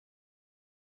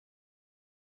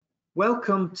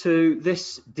Welcome to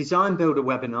this DesignBuilder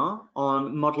webinar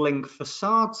on modelling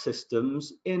facade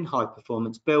systems in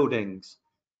high-performance buildings.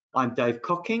 I'm Dave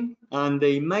Cocking, and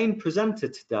the main presenter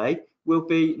today will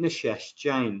be Nishesh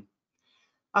Jain.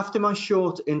 After my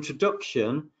short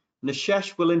introduction,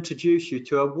 Nishesh will introduce you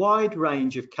to a wide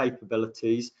range of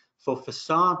capabilities for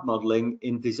facade modelling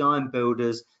in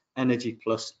DesignBuilder's Energy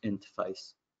Plus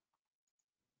interface.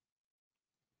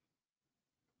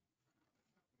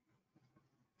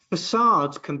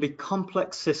 Facades can be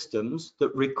complex systems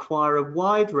that require a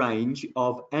wide range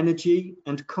of energy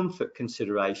and comfort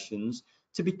considerations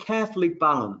to be carefully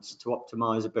balanced to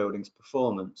optimize a building's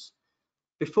performance.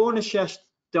 Before Nishesh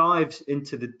dives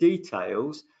into the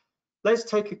details, let's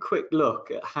take a quick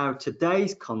look at how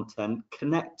today's content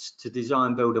connects to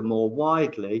DesignBuilder more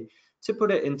widely to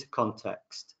put it into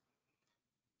context.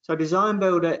 So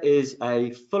DesignBuilder is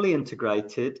a fully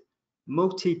integrated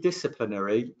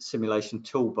multidisciplinary simulation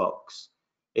toolbox.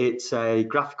 It's a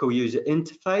graphical user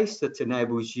interface that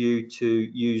enables you to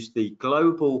use the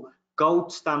global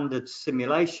gold standard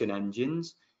simulation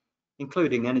engines,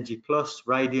 including Energy Plus,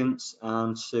 Radiance,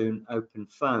 and soon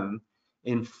OpenFOAM,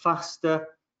 in faster,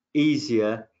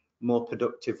 easier, more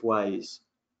productive ways.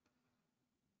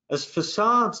 As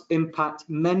facades impact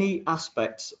many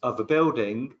aspects of a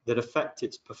building that affect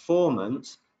its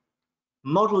performance,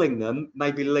 modelling them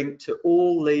may be linked to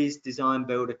all these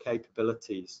DesignBuilder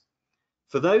capabilities.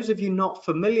 For those of you not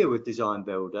familiar with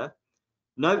DesignBuilder,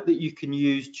 note that you can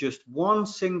use just one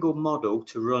single model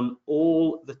to run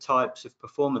all the types of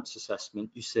performance assessment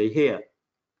you see here.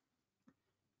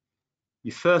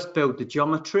 You first build the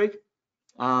geometry,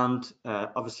 and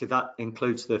obviously that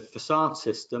includes the facade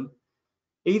system,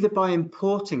 either by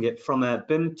importing it from a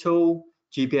BIM tool,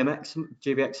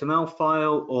 GBXML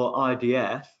file, or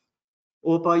IDF,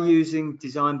 or by using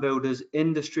DesignBuilder's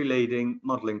industry-leading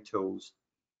modelling tools.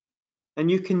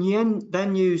 And you can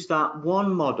then use that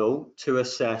one model to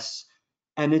assess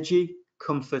energy,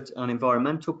 comfort and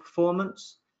environmental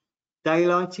performance,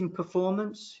 daylighting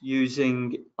performance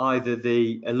using either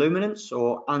the illuminance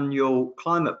or annual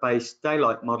climate-based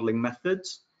daylight modelling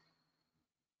methods,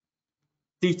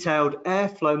 detailed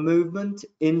airflow movement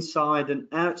inside and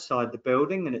outside the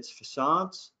building and its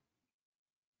facades,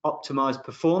 optimize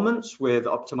performance with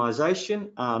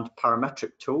optimization and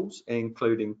parametric tools,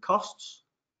 including costs.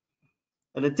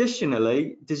 And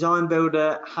additionally,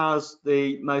 DesignBuilder has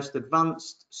the most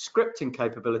advanced scripting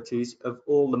capabilities of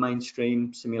all the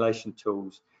mainstream simulation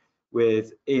tools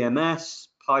with EMS,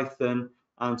 Python,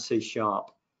 and C#.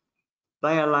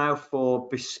 They allow for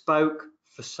bespoke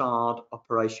facade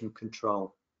operation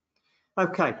control.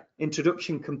 Okay,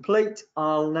 introduction complete.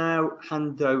 I'll now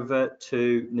hand over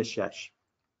to Nishesh.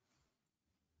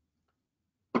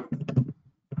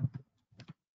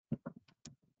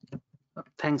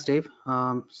 Thanks, Dave.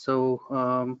 Hi,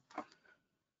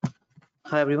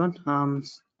 everyone.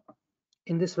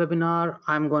 In this webinar,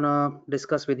 I'm going to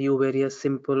discuss with you various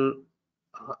simple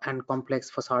and complex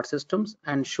facade systems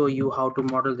and show you how to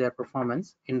model their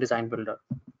performance in DesignBuilder.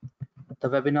 The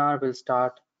webinar will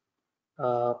start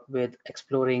with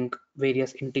exploring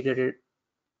various integrated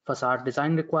facade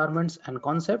design requirements and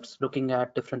concepts, looking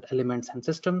at different elements and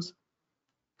systems.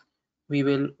 We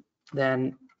will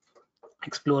then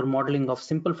explore modeling of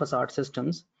simple facade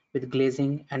systems with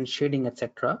glazing and shading,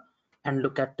 etc., and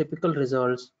look at typical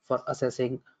results for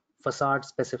assessing facade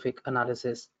specific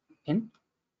analysis in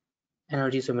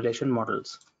energy simulation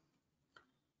models.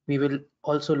 We will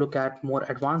also look at more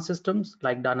advanced systems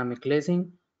like dynamic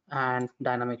glazing and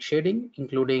dynamic shading,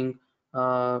 including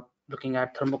looking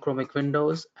at thermochromic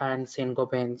windows and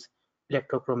Saint-Gobain's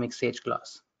electrochromic sage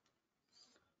glass.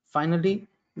 Finally,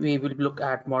 we will look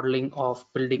at modeling of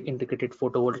building integrated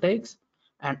photovoltaics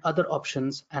and other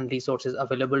options and resources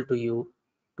available to you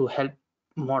to help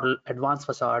model advanced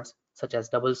facades such as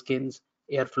double skins,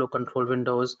 airflow control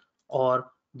windows,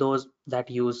 or those that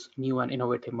use new and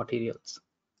innovative materials.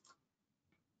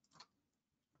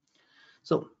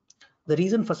 So the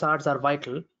reason facades are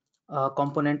vital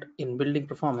component in building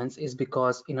performance is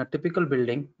because in a typical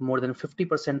building, more than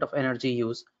 50% of energy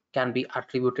use can be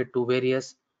attributed to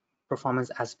various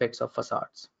performance aspects of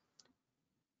facades.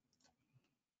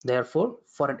 Therefore,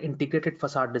 for an integrated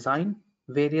facade design,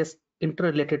 various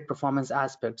interrelated performance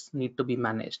aspects need to be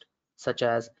managed, such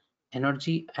as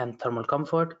energy and thermal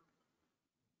comfort,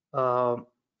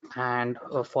 and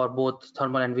for both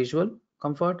thermal and visual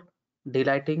comfort,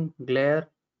 daylighting, glare,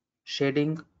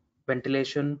 shading,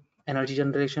 ventilation, energy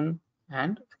generation,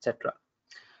 and etc.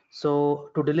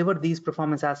 So to deliver these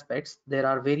performance aspects, there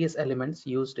are various elements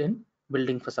used in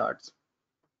building facades.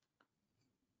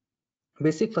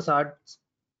 Basic facades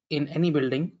in any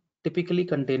building typically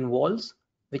contain walls,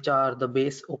 which are the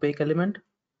base opaque element,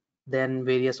 then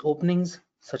various openings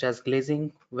such as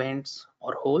glazing, vents,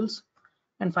 or holes,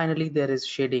 and finally there is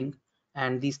shading,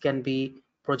 and these can be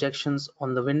projections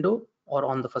on the window or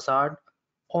on the facade,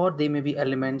 or they may be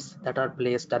elements that are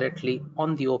placed directly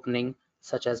on the opening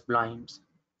such as blinds.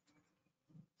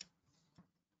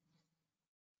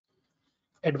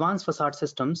 Advanced facade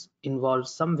systems involve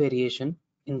some variation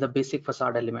in the basic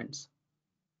facade elements.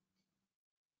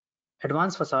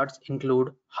 Advanced facades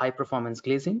include high-performance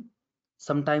glazing,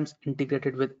 sometimes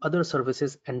integrated with other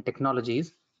services and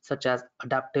technologies such as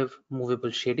adaptive movable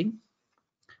shading,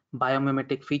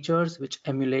 biomimetic features which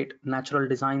emulate natural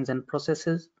designs and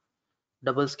processes,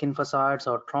 double skin facades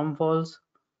or trombe walls,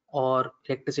 or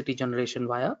electricity generation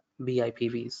via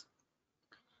BIPVs.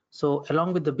 So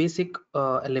along with the basic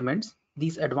elements,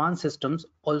 these advanced systems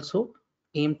also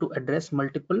aim to address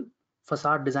multiple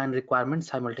facade design requirements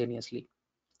simultaneously.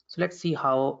 So let's see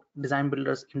how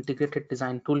DesignBuilder's integrated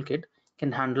design toolkit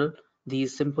can handle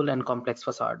these simple and complex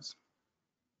facades.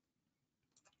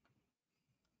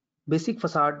 Basic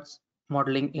facades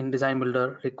modeling in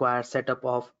DesignBuilder requires setup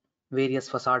of various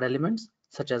facade elements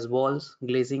such as walls,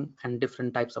 glazing, and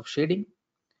different types of shading.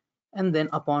 And then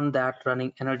upon that,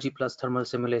 running energy plus thermal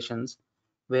simulations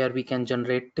where we can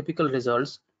generate typical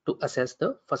results to assess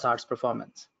the facade's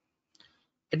performance.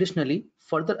 Additionally,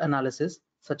 further analysis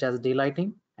such as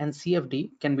daylighting and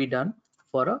CFD can be done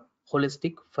for a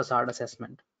holistic facade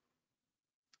assessment.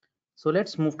 So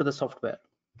let's move to the software.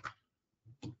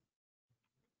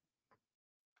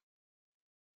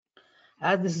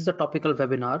 As this is a topical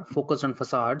webinar focused on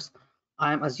facades,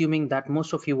 I am assuming that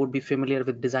most of you would be familiar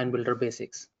with DesignBuilder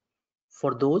basics.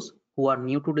 For those who are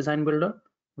new to DesignBuilder,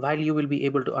 while you will be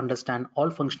able to understand all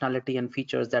functionality and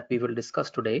features that we will discuss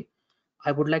today,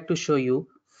 I would like to show you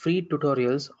free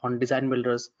tutorials on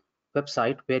DesignBuilder's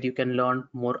website where you can learn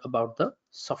more about the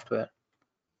software.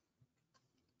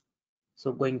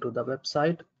 So going to the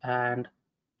website and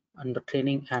on the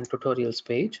training and tutorials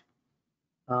page,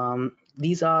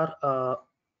 these are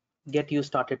get you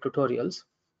started tutorials.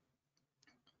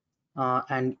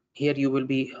 And here you will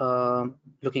be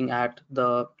looking at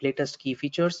the latest key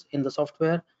features in the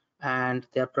software, and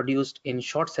they are produced in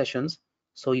short sessions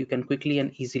so you can quickly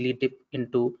and easily dip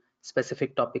into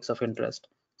specific topics of interest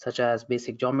such as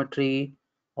basic geometry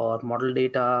or model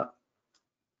data,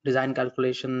 design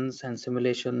calculations and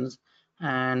simulations,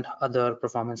 and other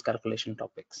performance calculation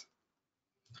topics.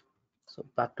 So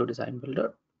back to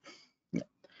DesignBuilder. Yeah.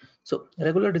 So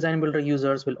regular DesignBuilder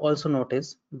users will also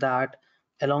notice that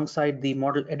alongside the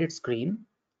model edit screen,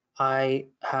 I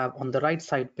have on the right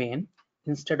side pane,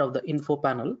 instead of the info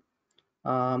panel,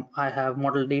 I have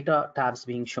model data tabs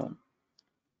being shown.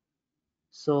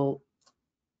 So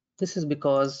this is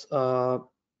because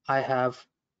I have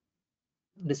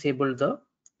disabled the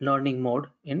learning mode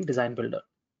in DesignBuilder.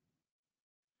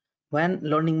 When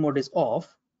learning mode is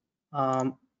off,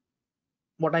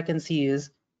 what I can see is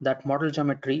that model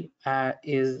geometry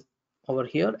is over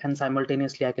here, and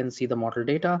simultaneously I can see the model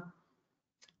data.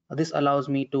 This allows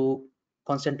me to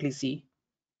constantly see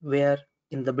where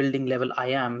in the building level I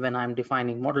am when I'm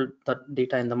defining the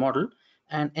data in the model,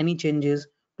 and any changes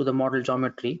to the model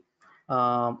geometry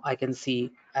I can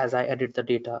see as I edit the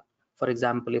data. For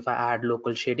example, if I add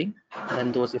local shading,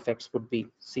 then those effects would be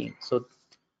seen. So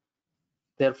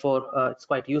therefore it's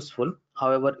quite useful.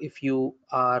 However, if you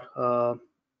are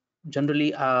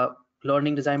generally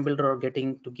learning DesignBuilder or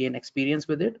getting to gain experience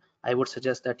with it, I would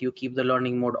suggest that you keep the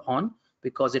learning mode on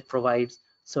because it provides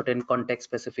certain context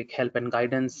specific help and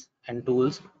guidance and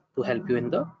tools to help you in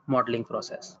the modeling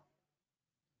process.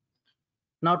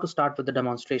 Now to start with the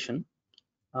demonstration,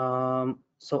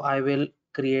 so I will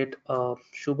create a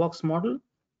shoebox model.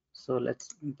 So let's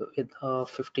with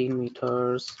 15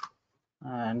 meters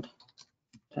and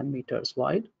 10 meters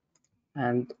wide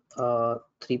and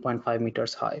 3.5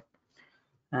 meters high.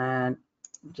 And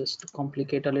just to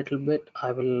complicate a little bit,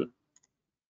 I will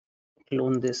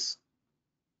clone this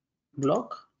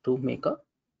block to make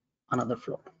another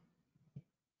floor.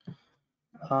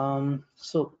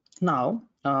 So now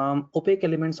opaque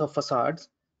elements of facades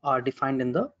are defined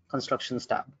in the constructions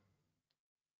tab,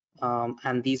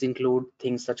 and these include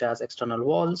things such as external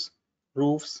walls,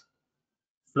 roofs,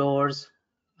 floors,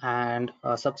 and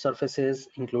subsurfaces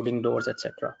including doors,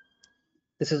 etc.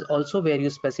 This is also where you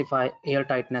specify air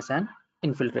tightness and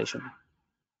infiltration.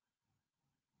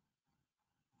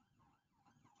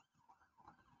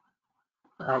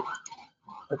 I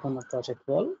open a project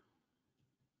wall.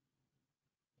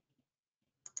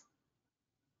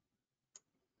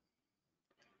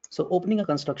 So opening a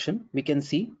construction, we can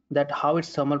see that how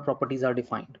its thermal properties are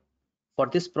defined. For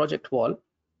this project wall,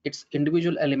 its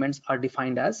individual elements are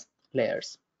defined as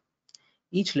layers.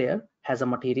 Each layer has a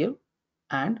material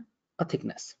and a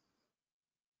thickness.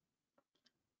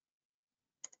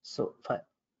 So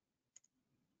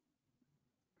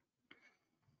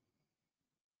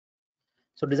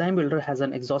DesignBuilder has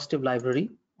an exhaustive library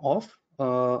of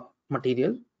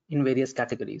material in various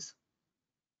categories.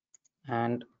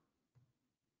 And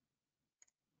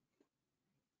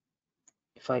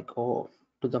if I go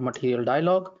to the material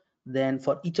dialog, then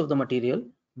for each of the material,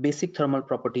 basic thermal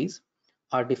properties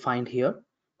are defined here,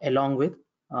 along with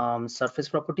surface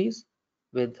properties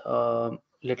with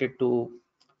related to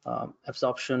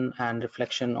absorption and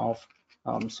reflection of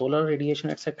solar radiation,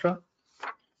 etc.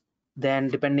 Then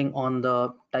depending on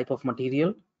the type of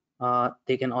material,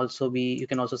 they can also be, you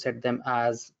can also set them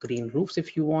as green roofs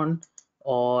if you want,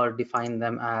 or define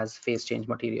them as phase change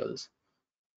materials.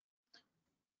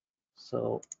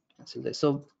 So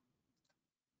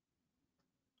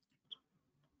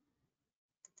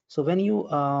when you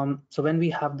when we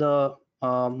have the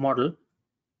model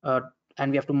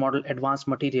and we have to model advanced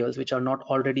materials which are not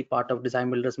already part of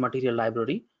DesignBuilder's material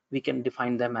library, we can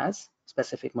define them as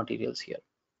specific materials here.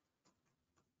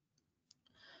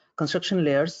 Construction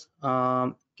layers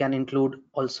can include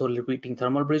also repeating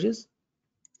thermal bridges.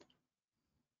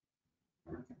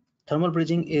 Thermal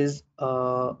bridging is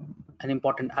an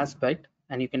important aspect,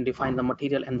 and you can define the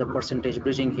material and the percentage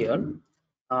bridging here.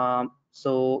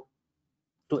 So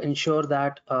to ensure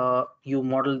that you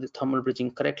model the thermal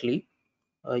bridging correctly,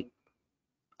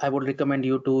 I would recommend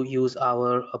you to use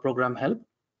our program help,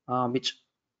 which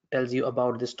tells you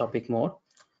about this topic more.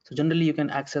 So generally you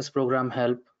can access program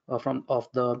help from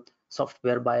the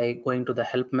software by going to the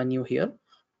help menu here,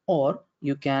 or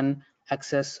you can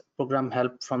access program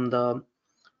help from the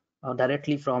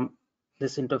directly from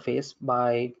this interface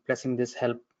by pressing this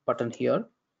help button here,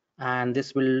 and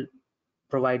this will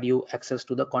provide you access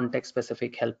to the context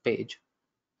specific help page.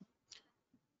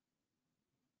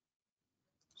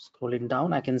 Scrolling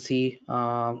down, I can see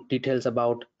details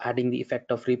about adding the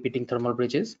effect of repeating thermal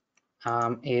bridges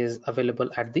is available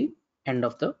at the end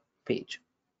of the page.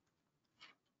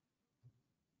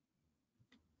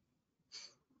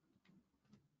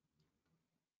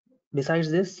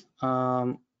 Besides this,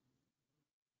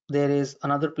 there is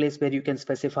another place where you can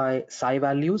specify psi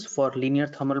values for linear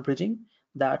thermal bridging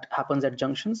that happens at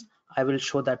junctions. I will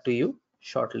show that to you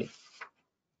shortly.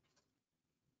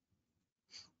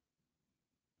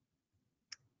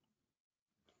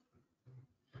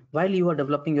 While you are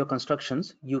developing your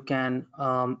constructions, you can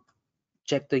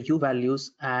check the U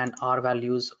values and R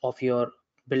values of your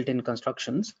built-in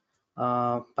constructions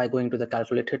by going to the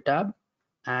calculated tab,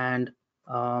 and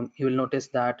you will notice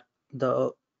that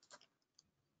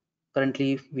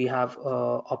currently we have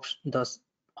the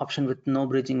option with no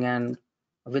bridging and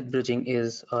with bridging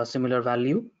is a similar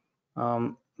value,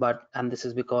 and this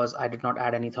is because I did not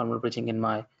add any thermal bridging in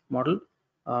my model,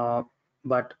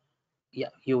 but yeah,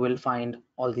 you will find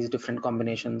all these different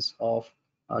combinations of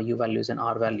U values and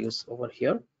R values over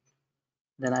here.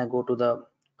 Then I go to the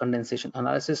condensation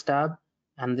analysis tab,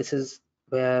 and this is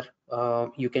where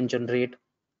you can generate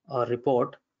a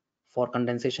report for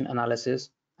condensation analysis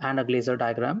and a glazer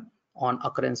diagram on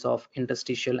occurrence of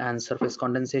interstitial and surface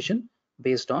condensation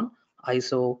based on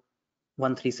ISO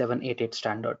 13788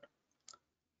 standard.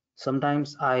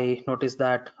 Sometimes I notice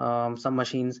that some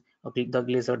machines, the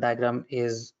glazer diagram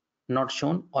is not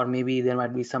shown, or maybe there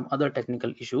might be some other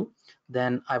technical issue.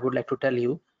 Then I would like to tell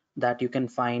you that you can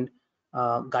find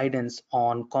guidance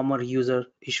on common user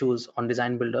issues on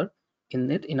DesignBuilder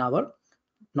in our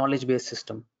knowledge base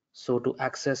system. So to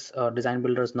access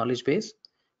DesignBuilder's knowledge base,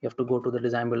 you have to go to the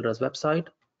DesignBuilder's website.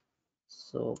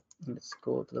 So let's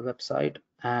go to the website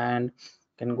and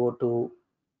can go to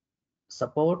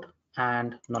support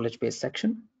and knowledge base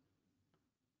section.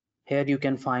 Here you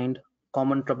can find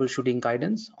common troubleshooting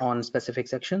guidance on specific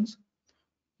sections.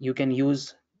 You can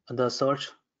use the search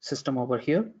system over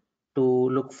here to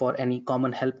look for any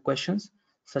common help questions,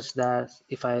 such that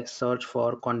if I search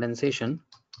for condensation,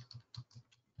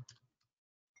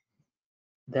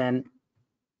 then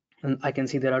I can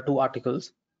see there are two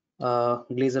articles,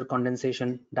 glazer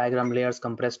condensation diagram layers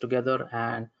compressed together,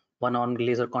 and one on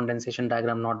glazer condensation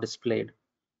diagram not displayed.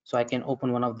 So I can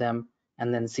open one of them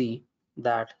and then see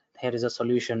that here is a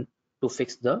solution to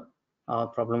fix the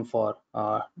problem for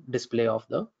display of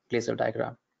the glazer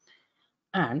diagram.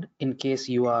 And in case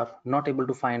you are not able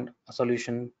to find a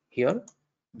solution here,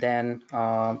 then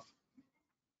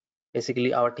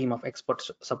basically our team of expert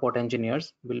support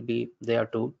engineers will be there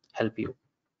to help you.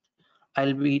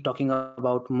 I'll be talking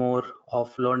about more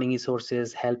of learning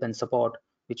resources, help and support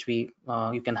which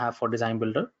you can have for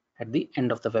DesignBuilder at the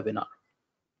end of the webinar.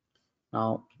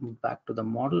 Now back to the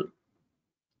model.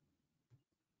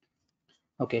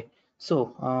 Okay,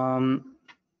 so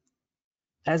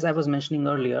as I was mentioning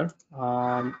earlier,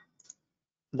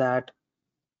 that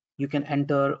you can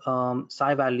enter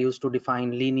psi values to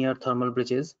define linear thermal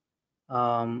bridges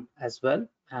as well,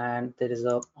 and there is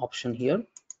a option here.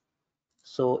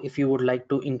 So if you would like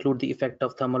to include the effect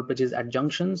of thermal bridges at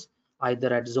junctions,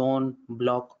 either at zone,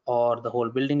 block, or the whole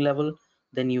building level,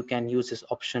 then you can use this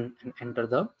option and enter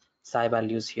the psi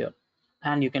values here.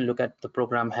 And you can look at the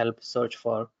program help, search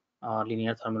for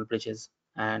linear thermal bridges,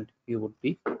 and you would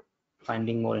be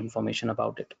finding more information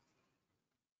about it.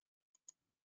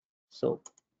 So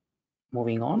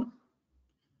moving on,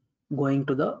 going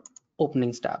to the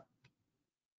openings tab.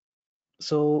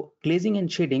 So glazing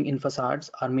and shading in facades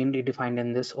are mainly defined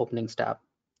in this openings tab.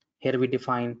 Here we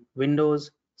define windows,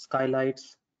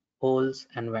 skylights, holes,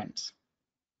 and vents.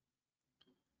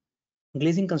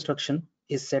 Glazing construction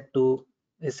is set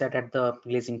at the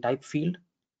glazing type field,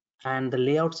 and the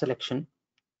layout selection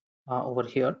over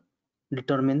here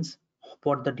determines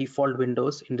what the default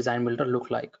windows in DesignBuilder look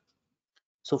like.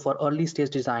 So for early stage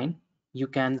design, you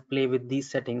can play with these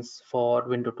settings for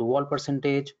window to wall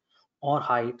percentage or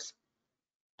heights,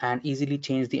 and easily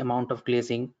change the amount of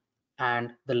glazing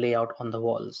and the layout on the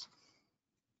walls.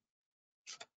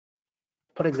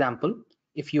 For example,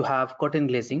 if you have curtain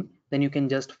glazing, then you can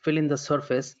just fill in the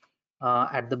surface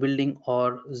at the building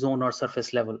or zone or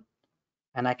surface level.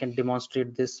 And I can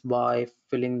demonstrate this by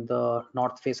filling the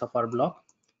north face of our block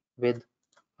with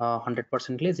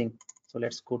 100% glazing. So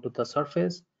let's go to the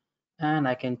surface, and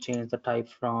I can change the type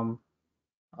from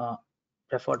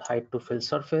preferred height to fill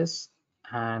surface.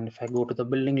 And if I go to the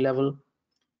building level,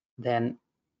 then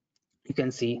you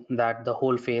can see that the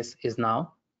whole face is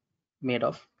now made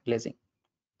of glazing.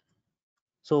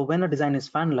 So when a design is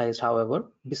finalized, however,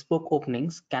 bespoke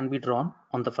openings can be drawn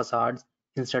on the facades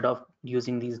instead of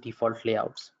using these default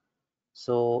layouts.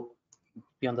 So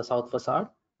on the south facade,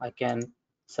 I can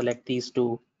select these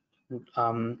two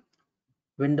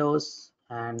windows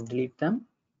and delete them.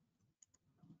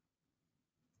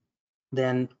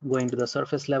 Then going to the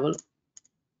surface level,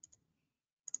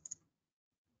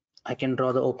 I can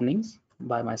draw the openings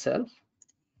by myself.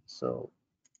 So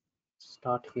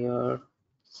start here,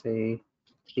 say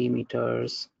 3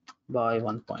 meters by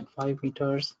 1.5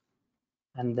 meters,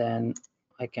 and then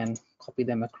I can copy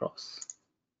them across.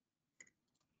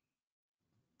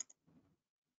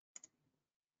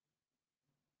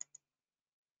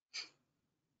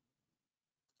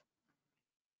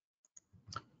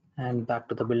 And back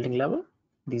to the building level,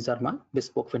 these are my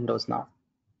bespoke windows now.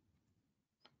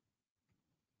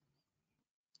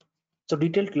 So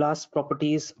detailed glass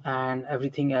properties and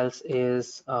everything else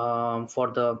is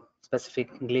for the specific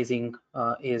glazing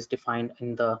is defined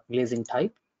in the glazing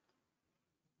type.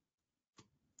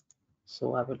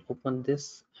 So I will open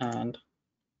this and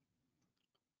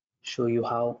show you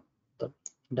how the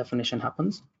definition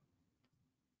happens.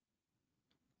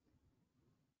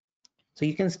 So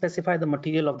you can specify the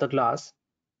material of the glass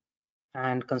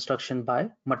and construction by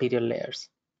material layers,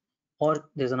 or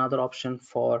there's another option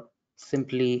for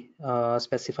simply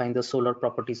specifying the solar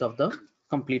properties of the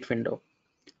complete window.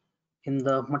 In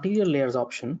the material layers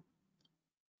option,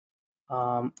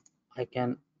 I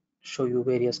can show you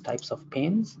various types of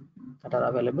panes that are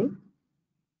available.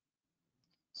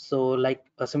 So like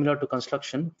similar to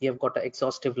construction, we have got an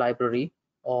exhaustive library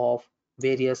of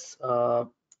various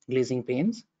glazing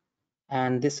panes,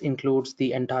 and this includes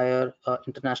the entire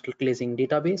international glazing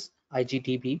database,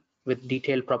 IGDB, with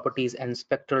detailed properties and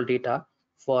spectral data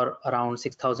for around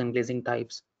 6,000 glazing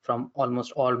types from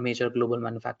almost all major global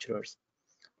manufacturers.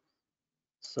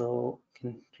 So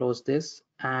you can close this,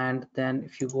 and then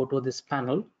if you go to this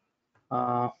panel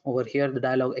over here, the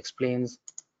dialog explains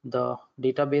the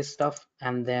database stuff,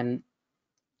 and then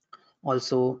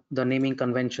also the naming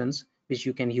conventions which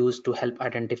you can use to help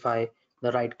identify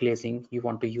the right glazing you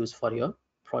want to use for your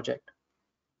project.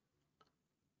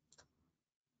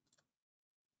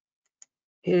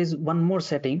 Here is one more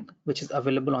setting which is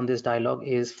available on this dialog,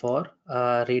 is for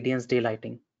radiance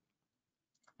daylighting,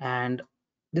 and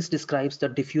this describes the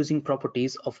diffusing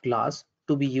properties of glass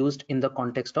to be used in the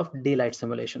context of daylight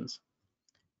simulations.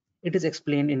 It is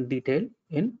explained in detail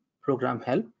in program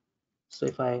help. So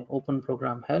if I open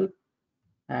program help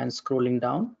and scrolling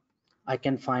down, I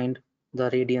can find the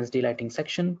radiance daylighting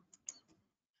section,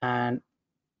 and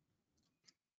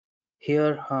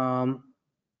here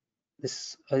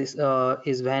this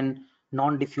is when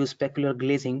non-diffuse specular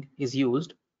glazing is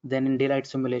used. Then in daylight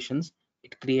simulations,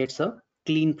 it creates a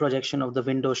clean projection of the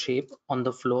window shape on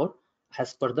the floor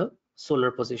as per the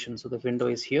solar position. So the window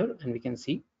is here, and we can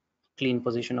see clean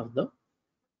position of the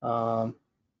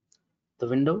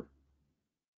window.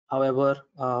 However,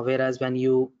 whereas when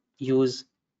you use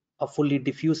a fully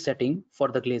diffuse setting for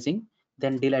the glazing,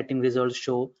 then daylighting results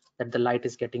show that the light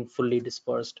is getting fully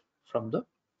dispersed from the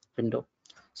window.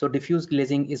 So diffuse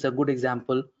glazing is a good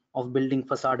example of building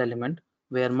facade element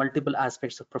where multiple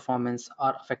aspects of performance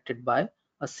are affected by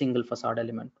a single facade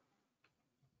element.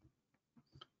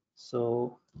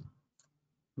 So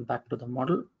back to the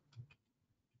model.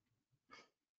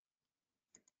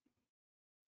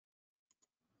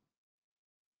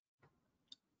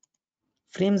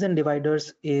 Frames and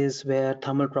dividers is where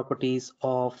thermal properties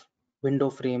of window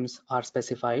frames are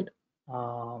specified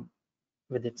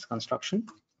with its construction.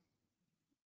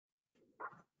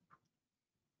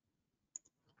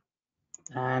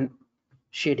 And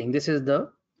shading, this is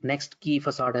the next key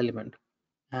facade element,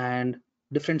 and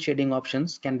different shading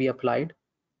options can be applied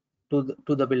to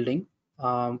the building,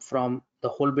 from the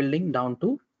whole building down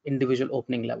to individual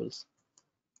opening levels.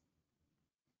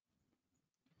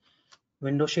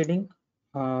 Window shading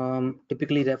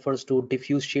typically refers to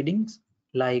diffuse shadings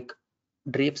like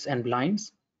drapes and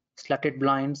blinds, slatted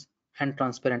blinds, and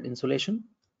transparent insulation.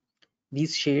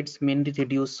 These shades mainly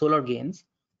reduce solar gains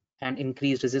and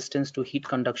increase resistance to heat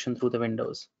conduction through the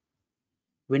windows.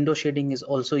 Window shading is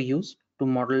also used to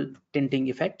model tinting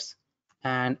effects,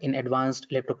 and in advanced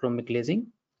electrochromic glazing.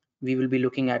 We will be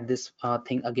looking at this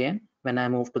thing again when I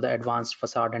move to the advanced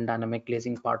facade and dynamic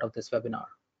glazing part of this webinar.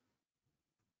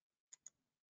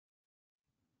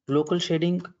 Local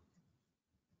shading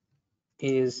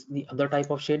is the other type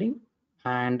of shading,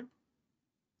 and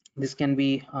this can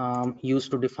be used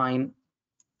to define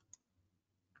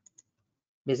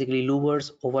basically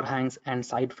louvers, overhangs, and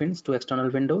side fins to external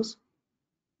windows.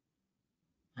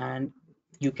 And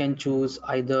you can choose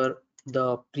either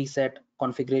the preset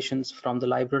configurations from the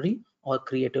library or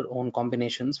create your own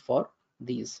combinations for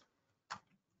these.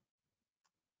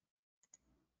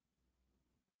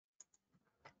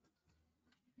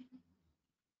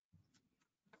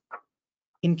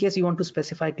 In case you want to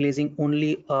specify glazing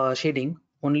only, shading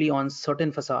only on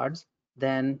certain facades,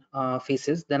 then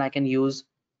faces, then I can use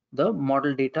the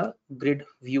model data grid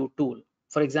view tool.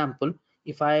 For example,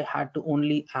 if I had to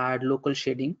only add local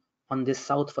shading on this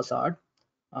south facade,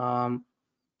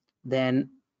 then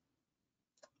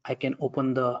I can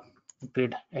open the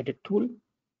grid edit tool,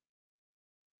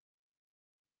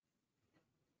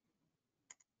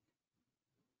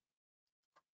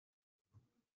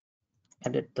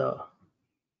 edit the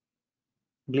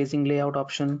glazing layout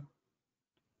option,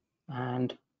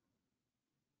 and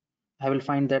I will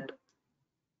find that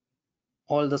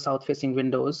all the south facing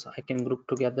windows I can group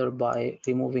together by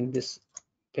removing this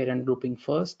parent grouping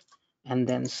first and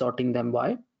then sorting them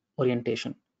by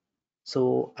orientation.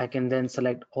 So I can then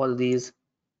select all these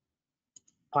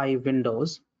 5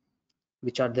 windows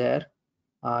which are there,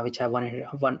 which have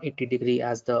 180 degree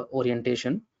as the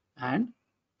orientation, and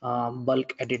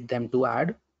bulk edit them to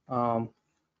add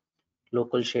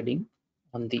local shading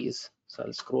on these. So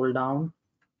I'll scroll down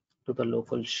to the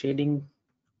local shading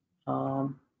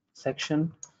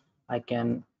section. I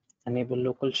can enable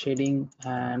local shading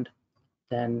and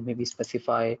then maybe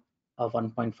specify a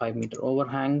 1.5 meter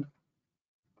overhang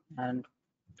and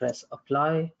press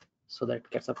apply so that it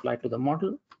gets applied to the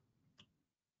model.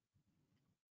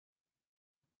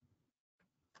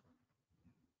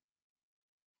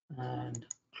 And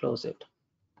close it.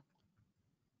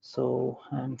 So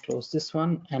and close this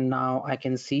one, and now I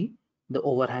can see the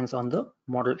overhangs on the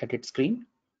model edit screen,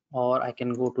 or I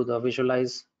can go to the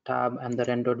visualize tab and the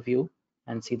rendered view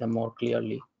and see them more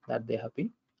clearly that they have been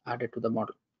added to the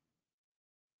model.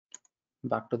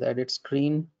 Back to the edit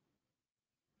screen.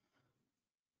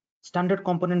 Standard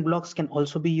component blocks can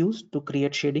also be used to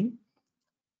create shading.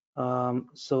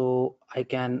 So I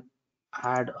can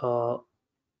add a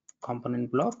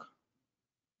component block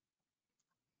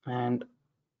and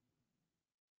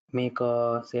make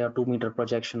a, say, a 2 meter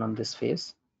projection on this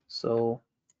face. So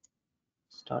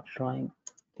start drawing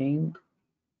thing.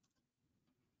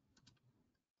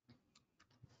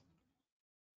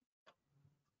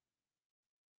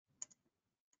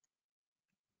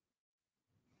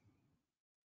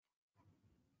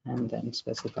 And then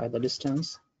specify the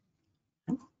distance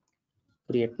and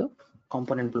create the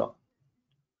component block.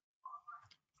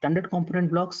 Standard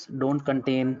component blocks don't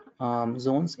contain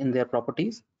zones in their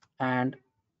properties, and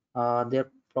their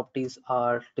properties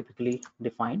are typically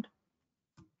defined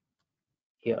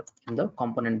here in the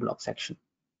component block section.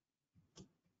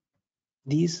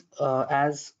 These,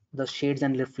 as the shades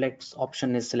and reflects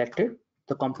option is selected,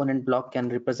 the component block can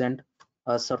represent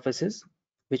surfaces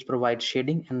which provides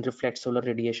shading and reflects solar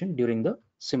radiation during the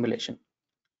simulation.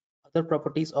 Other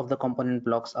properties of the component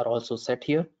blocks are also set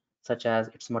here, such as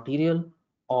its material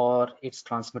or its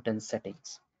transmittance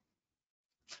settings.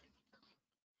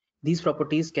 These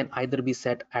properties can either be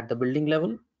set at the building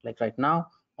level, like right now,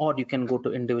 or you can go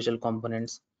to individual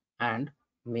components and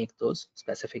make those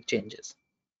specific changes.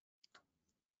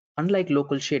 Unlike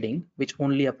local shading, which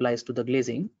only applies to the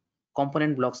glazing,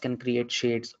 component blocks can create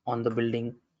shades on the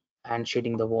building and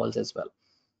shading the walls as well.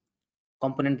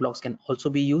 Component blocks can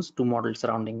also be used to model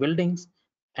surrounding buildings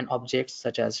and objects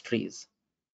such as trees.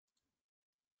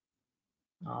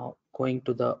 Now going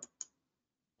to the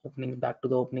back to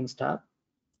the openings tab.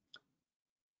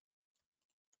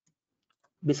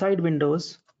 Beside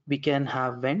windows, we can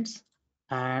have vents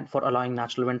and for allowing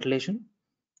natural ventilation.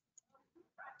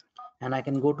 And I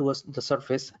can go to the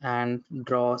surface and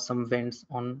draw some vents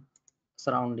on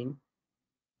surrounding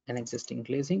an existing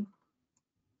glazing.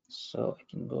 So I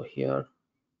can go here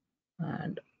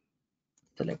and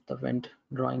select the vent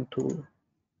drawing tool,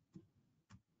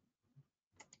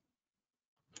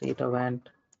 create a vent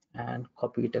and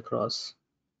copy it across.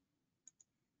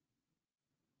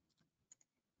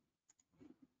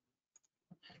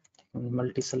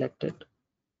 Multi-select it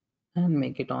and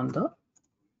make it on the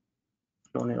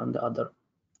clone it on the other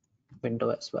window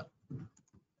as well.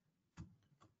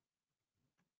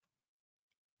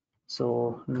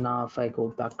 So now if I go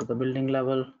back to the building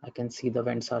level, I can see the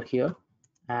vents are here,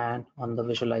 and on the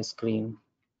visualize screen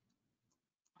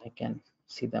I can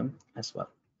see them as well.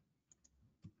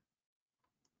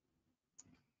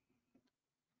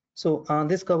 So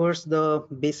this covers the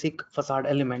basic facade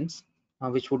elements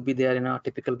which would be there in a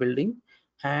typical building,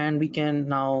 and we can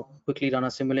now quickly run a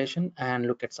simulation and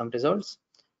look at some results.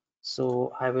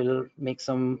 So I will make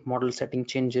some model setting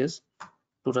changes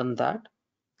to run that.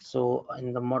 So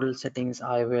in the model settings,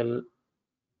 I will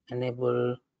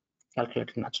enable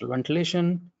calculated natural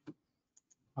ventilation.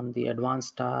 On the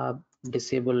advanced tab,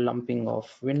 disable lumping of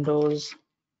windows,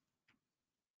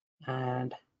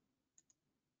 and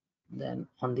then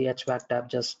on the HVAC tab,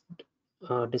 just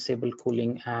disable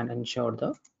cooling and ensure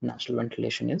the natural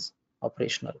ventilation is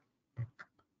operational.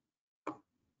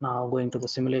 Now going to the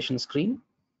simulation screen,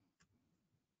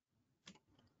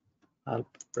 I'll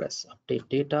press update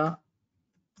data,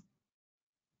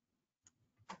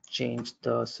 change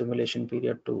the simulation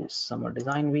period to summer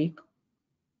design week,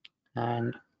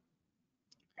 and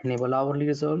enable hourly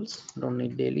results, don't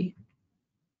need daily,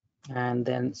 and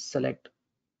then select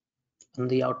on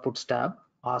the outputs tab,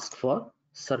 ask for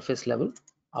surface level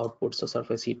outputs, so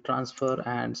surface heat transfer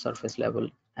and surface level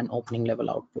and opening level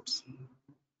outputs.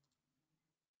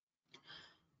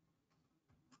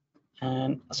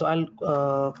 And so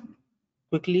I'll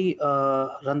quickly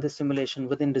run this simulation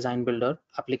within DesignBuilder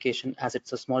application, as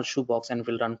it's a small shoebox and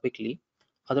will run quickly.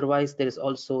 Otherwise, there is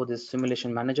also this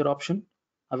simulation manager option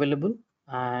available,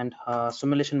 and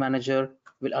simulation manager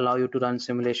will allow you to run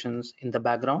simulations in the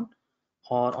background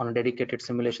or on a dedicated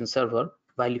simulation server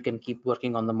while you can keep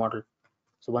working on the model.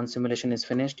 So once simulation is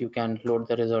finished, you can load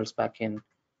the results back in,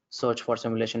 search for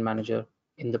simulation manager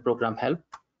in the program help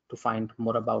to find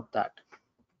more about that.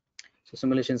 So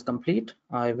simulation is complete.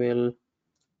 I will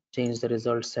change the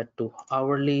result set to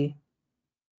hourly,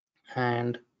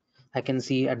 and I can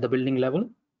see at the building level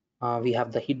we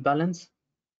have the heat balance,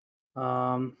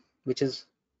 which is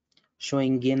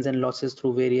showing gains and losses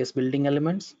through various building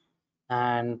elements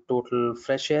and total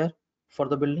fresh air for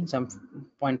the building. So I'm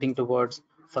pointing towards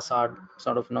facade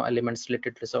sort of elements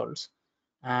related results,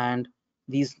 and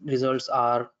these results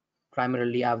are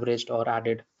primarily averaged or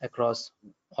added across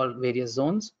all various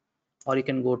zones, or you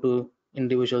can go to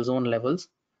individual zone levels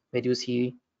where you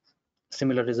see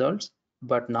similar results,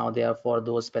 but now they are for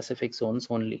those specific zones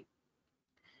only.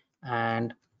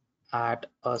 And at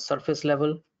a surface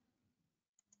level,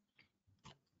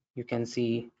 you can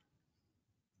see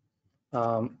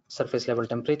surface level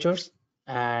temperatures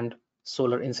and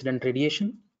solar incident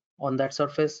radiation on that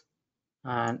surface.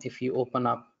 And if you open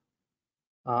up,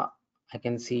 I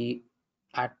can see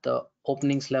at the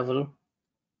openings level,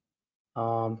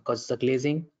 because the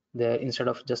glazing there, instead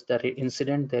of just the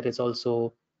incident, there is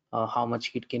also how much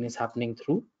heat gain is happening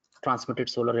through transmitted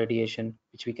solar radiation,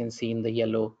 which we can see in the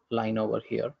yellow line over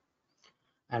here.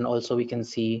 And also we can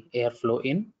see airflow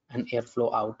in and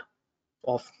airflow out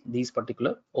of these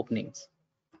particular openings.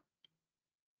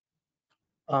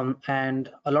 And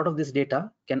a lot of this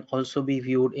data can also be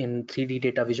viewed in 3D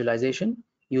data visualization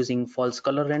using false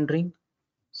color rendering.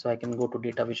 So I can go to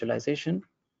data visualization,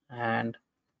 and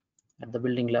at the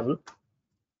building level,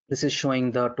 this is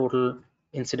showing the total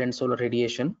incident solar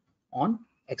radiation on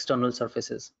external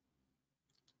surfaces.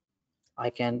 I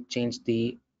can change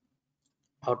the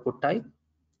output type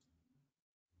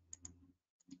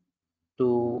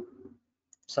to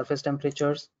surface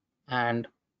temperatures, and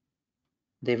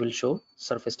they will show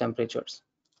surface temperatures.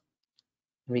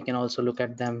 We can also look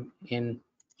at them in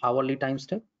hourly time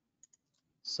step.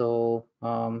 So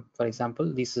for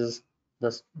example,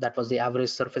 that was the average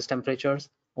surface temperatures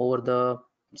over the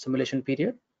simulation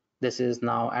period. This is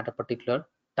now at a particular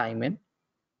time in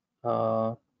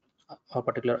a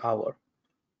particular hour.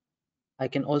 I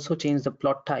can also change the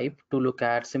plot type to look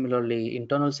at similarly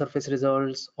internal surface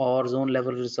results or zone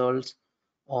level results,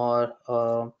 or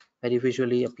very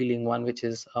visually appealing one, which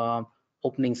is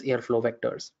openings airflow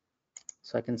vectors.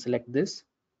 So I can select this,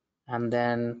 and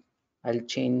then I'll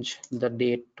change the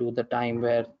date to the time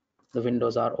where the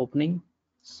windows are opening.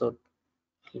 So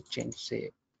I'll change,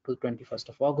 say, to 21st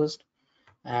of August,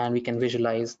 and we can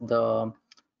visualize the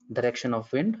direction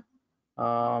of wind,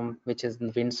 which is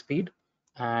the wind speed,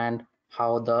 and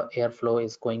how the airflow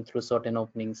is going through certain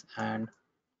openings, and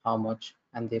how much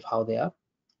and how they are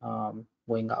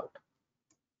going out.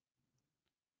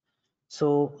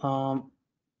 So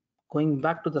going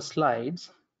back to the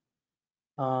slides,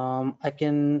 I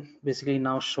can basically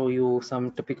now show you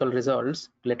some typical results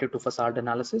related to facade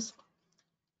analysis.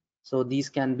 So these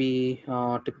can be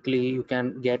typically you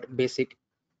can get basic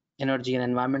energy and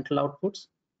environmental outputs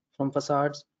from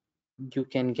facades. You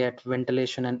can get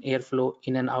ventilation and airflow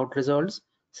in and out results,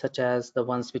 such as the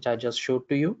ones which I just showed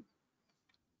to you.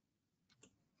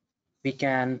 We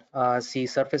can see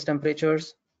surface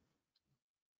temperatures.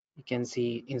 We can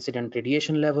see incident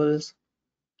radiation levels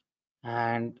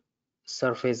and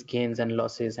surface gains and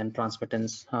losses and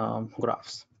transmittance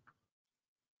graphs.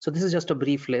 So this is just a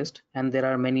brief list, and there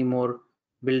are many more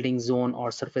building zone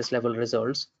or surface level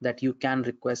results that you can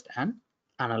request and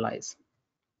analyze.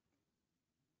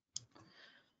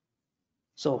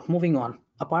 So moving on,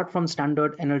 apart from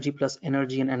standard energy plus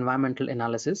energy and environmental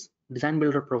analysis,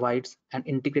 DesignBuilder provides an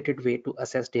integrated way to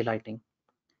assess daylighting.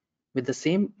 With the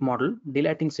same model,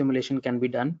 daylighting simulation can be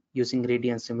done using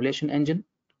Radiance Simulation Engine,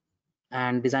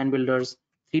 and DesignBuilder's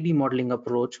 3D modeling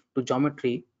approach to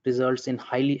geometry results in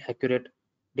highly accurate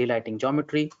daylighting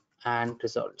geometry and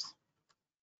results.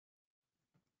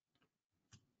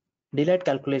 Daylight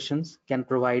calculations can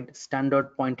provide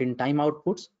standard point-in-time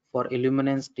outputs for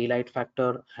illuminance, daylight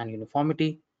factor, and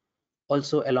uniformity.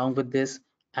 Also, along with this,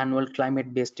 annual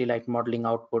climate-based daylight modeling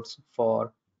outputs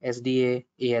for SDA,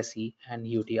 ASE, and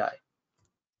UDI.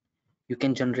 You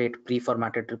can generate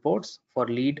pre-formatted reports for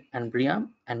LEED and BREEAM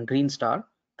and Green Star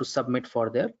to submit for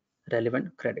their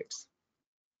relevant credits.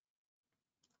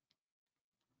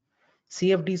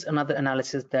 CFD is another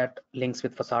analysis that links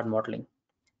with facade modeling.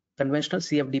 Conventional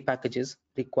CFD packages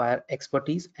require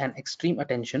expertise and extreme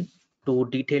attention to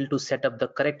detail to set up the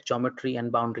correct geometry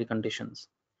and boundary conditions.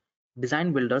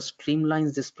 DesignBuilder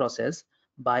streamlines this process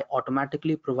by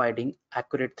automatically providing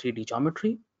accurate 3D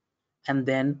geometry, and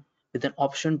then with an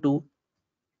option to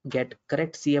get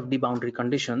correct CFD boundary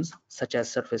conditions such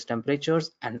as surface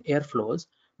temperatures and airflows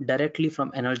directly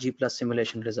from energy plus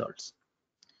simulation results.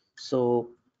 So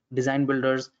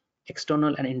DesignBuilder's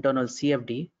external and internal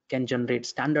CFD can generate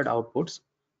standard outputs,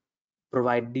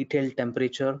 provide detailed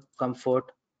temperature,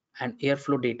 comfort, and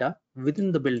airflow data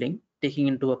within the building, taking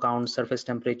into account surface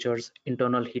temperatures,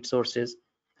 internal heat sources,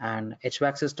 and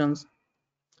HVAC systems.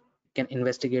 Can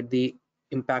investigate the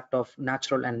impact of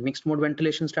natural and mixed mode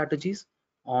ventilation strategies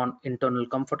on internal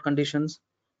comfort conditions,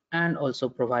 and also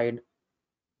provide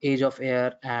age of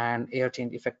air and air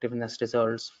change effectiveness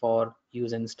results for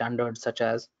use in standards such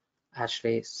as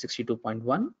ASHRAE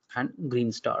 62.1 and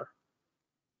Green Star.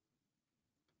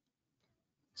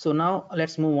 So now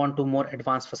let's move on to more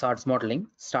advanced facades modeling,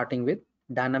 starting with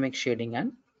dynamic shading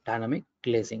and dynamic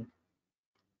glazing.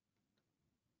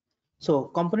 So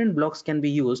component blocks can be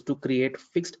used to create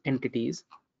fixed entities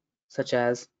such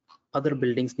as other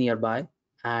buildings nearby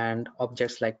and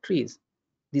objects like trees.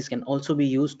 These can also be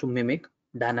used to mimic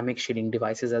dynamic shading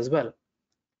devices as well.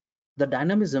 The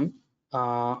dynamism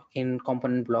in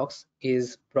component blocks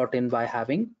is brought in by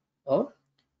having a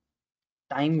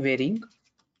time varying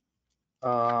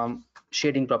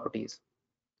shading properties.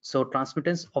 So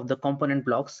transmittance of the component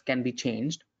blocks can be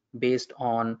changed based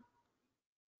on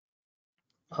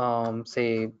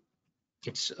say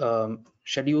its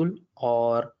schedule,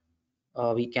 or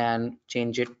we can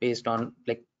change it based on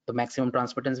like the maximum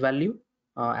transmittance value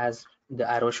as the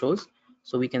arrow shows.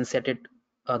 So we can set it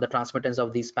the transmittance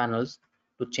of these panels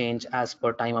to change as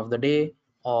per time of the day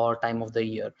or time of the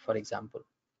year, for example.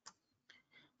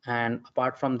 And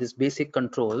apart from these basic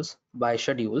controls by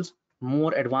schedules,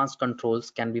 more advanced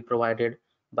controls can be provided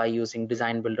by using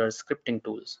DesignBuilder scripting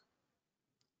tools.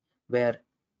 where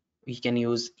we can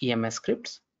use EMS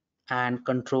scripts and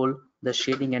control the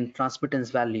shading and transmittance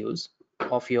values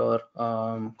of your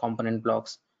component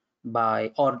blocks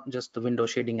by, or just the window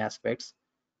shading aspects,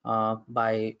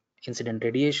 by incident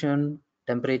radiation,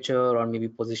 temperature, or maybe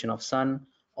position of sun,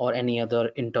 or any other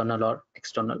internal or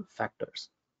external factors.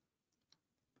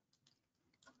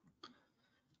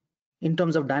 In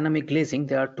terms of dynamic glazing,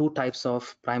 there are two types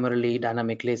of primarily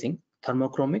dynamic glazing: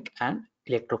 thermochromic and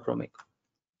electrochromic.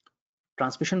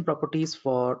 Transmission properties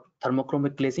for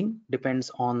thermochromic glazing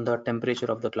depends on the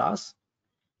temperature of the glass,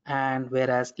 and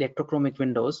whereas electrochromic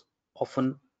windows,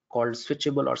 often called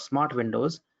switchable or smart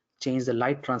windows, change the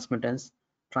light transmittance,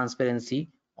 transparency,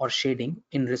 or shading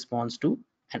in response to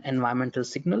an environmental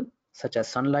signal such as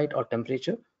sunlight or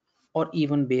temperature, or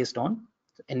even based on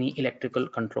any electrical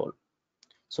control.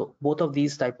 So both of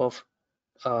these type of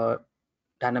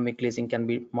dynamic glazing can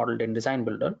be modeled in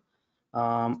DesignBuilder,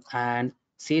 and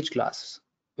Sage glass,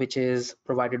 which is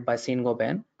provided by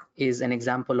Saint-Gobain, is an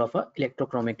example of a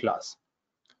electrochromic glass.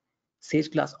 Sage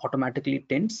glass automatically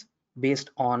tints based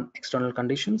on external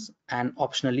conditions and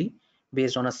optionally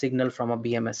based on a signal from a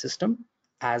BMS system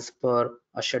as per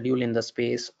a schedule in the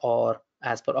space or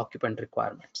as per occupant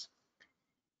requirements.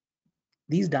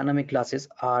 These dynamic glasses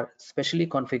are specially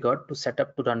configured to set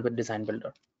up to run with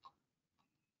DesignBuilder.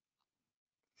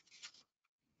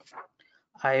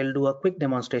 I'll do a quick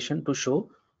demonstration to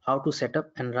show how to set up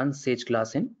and run Sage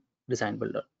glass in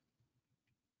DesignBuilder.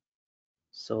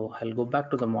 So I'll go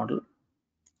back to the model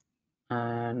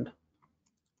and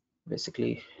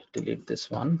basically delete this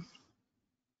one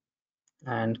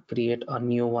and create a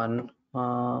new one,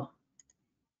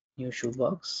 new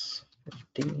shoebox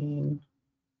 15,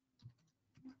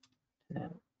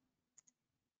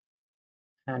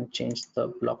 and change the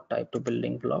block type to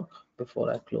building block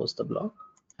before I close the block,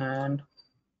 and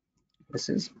this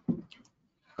is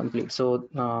complete. So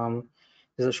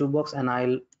there's a shoebox, and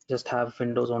I'll just have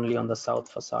windows only on the south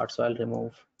facade, so I'll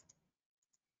remove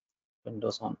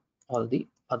windows on all the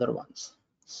other ones.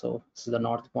 So this is the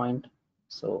north point.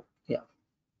 So yeah,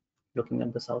 looking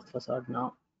at the south facade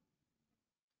now.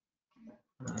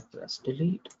 I press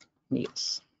delete.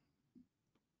 Yes.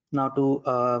 Now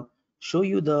to show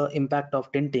you the impact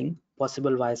of tinting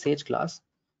possible via Sage glass,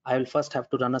 I will first have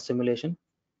to run a simulation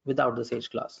without the Sage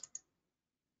glass.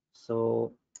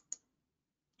 So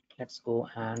let's go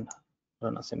and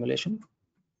run a simulation.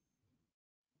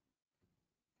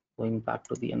 Going back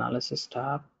to the analysis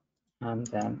tab and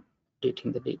then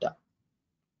updating the data.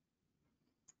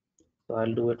 So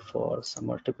I'll do it for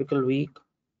summer typical week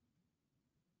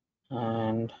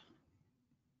and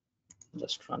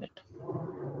just run it.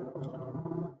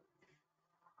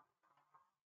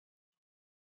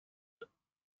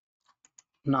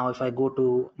 Now if I go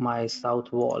to my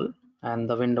south wall and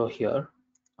the window here,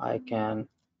 I can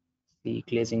see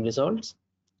glazing results.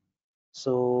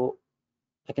 So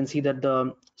I can see that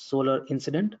the solar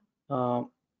incident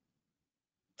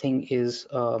thing is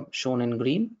shown in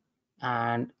green,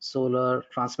 and solar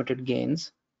transmitted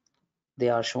gains, they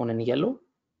are shown in yellow,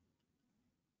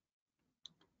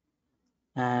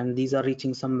 and these are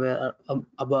reaching somewhere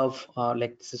above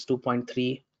like this is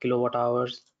 2.3 kilowatt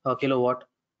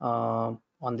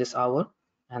on this hour,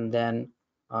 and then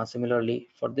similarly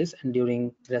for this, and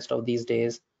during the rest of these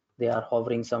days they are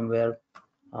hovering somewhere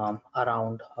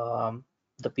around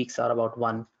the peaks are about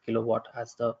 1 kilowatt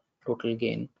as the total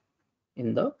gain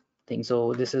in the thing.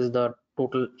 So this is the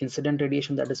total incident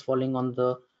radiation that is falling on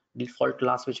the default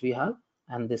glass which we have,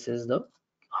 and this is the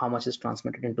how much is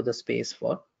transmitted into the space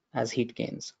for as heat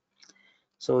gains.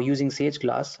 So using Sage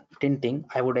glass tinting,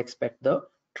 I would expect the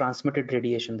transmitted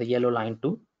radiation, the yellow line,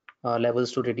 to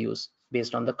levels to reduce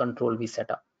based on the control we set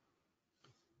up.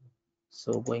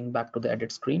 So going back to the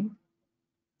edit screen,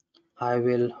 I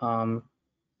will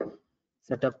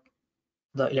set up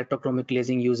the electrochromic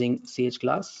glazing using Sage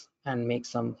glass and make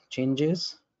some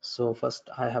changes. So first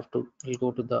I have to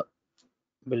go to the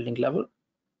building level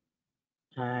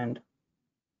and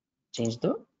change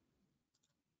the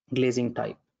glazing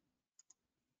type.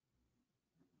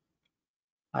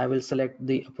 I will select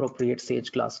the appropriate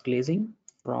Sage glass glazing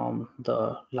from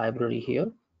the library here.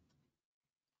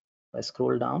 If I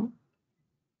scroll down,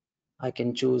 I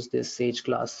can choose this Sage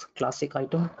glass classic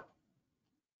item,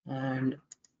 and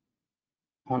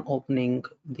on opening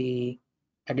the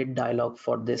edit dialog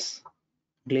for this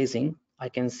glazing, I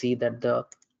can see that the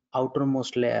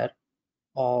outermost layer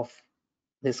of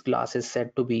this glass is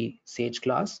said to be Sage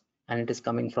glass, and it is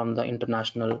coming from the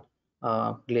international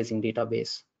glazing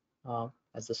database,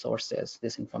 as the source says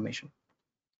this information.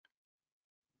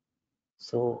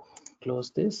 So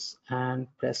close this and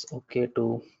press OK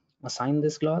to assign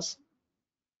this glass.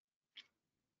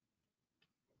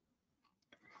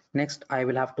 Next, I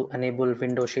will have to enable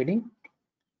window shading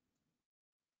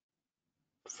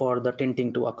for the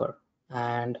tinting to occur.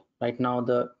 And right now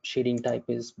the shading type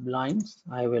is blinds.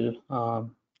 I will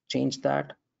change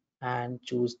that and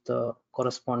choose the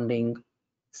corresponding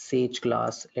sage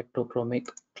glass electrochromic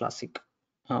classic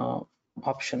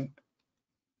option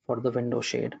for the window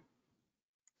shade.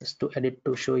 Just to edit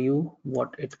to show you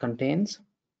what it contains.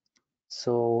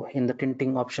 So in the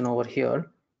tinting option over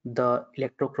here, the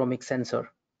electrochromic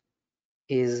sensor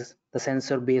is the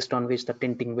sensor based on which the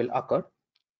tinting will occur.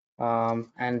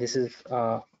 And this is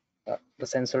the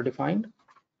sensor defined,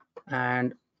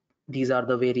 and these are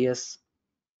the various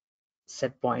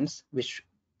set points which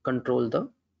control the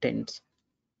tints,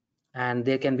 and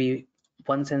there can be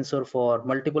one sensor for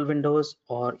multiple windows,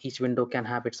 or each window can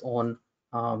have its own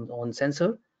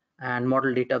sensor. And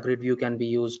model data grid view can be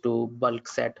used to bulk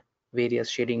set various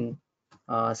shading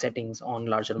settings on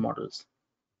larger models.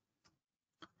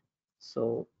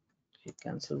 So we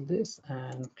cancel this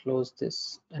and close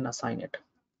this and assign it.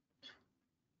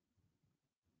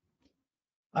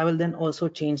 I will then also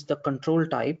change the control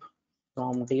type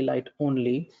from daylight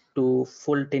only to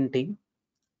full tinting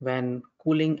when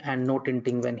cooling and no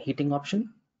tinting when heating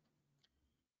option.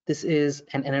 This is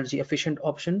an energy efficient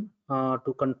option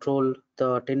to control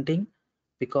the tinting,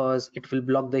 because it will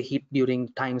block the heat during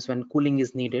times when cooling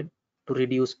is needed to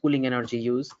reduce cooling energy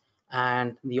use,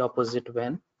 and the opposite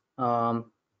when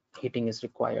heating is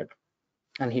required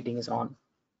and heating is on.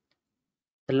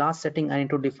 The last setting I need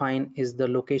to define is the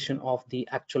location of the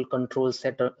actual control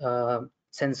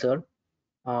sensor,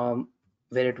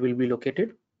 where it will be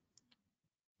located,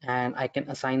 and I can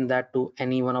assign that to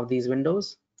any one of these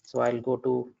windows. So I'll go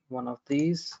to one of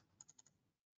these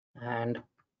and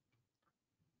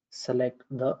select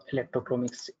the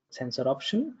electrochromic sensor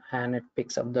option, and it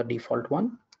picks up the default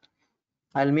one.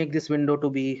 I'll make this window to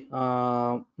be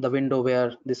the window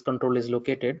where this control is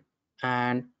located,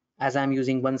 and as I'm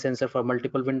using one sensor for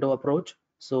multiple window approach,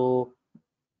 so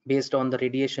based on the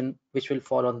radiation which will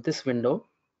fall on this window,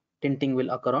 tinting will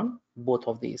occur on both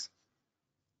of these.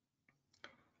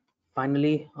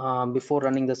 Finally, before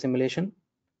running the simulation,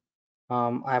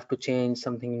 I have to change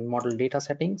something in model data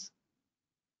settings,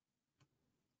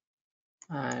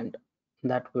 and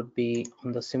that would be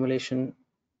on the simulation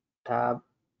tab,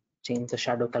 change the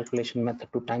shadow calculation method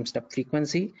to time step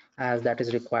frequency, as that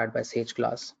is required by Sage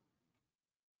Glass.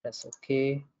 Press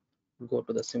OK, go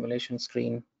to the simulation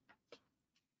screen,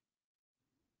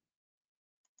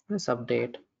 press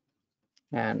update,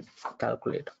 and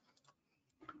calculate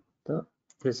the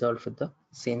result with the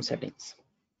same settings.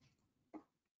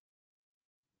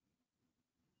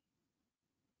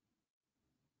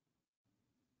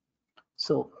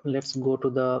 So let's go to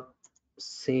the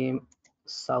same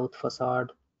south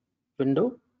facade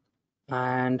window,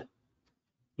 and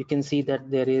you can see that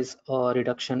there is a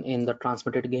reduction in the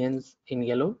transmitted gains in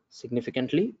yellow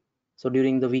significantly. So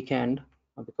during the weekend,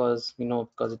 because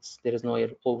there is no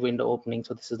window opening,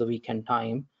 so this is the weekend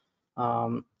time,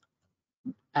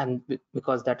 and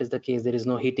because that is the case, there is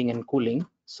no heating and cooling,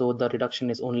 so the reduction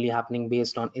is only happening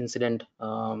based on incident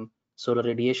solar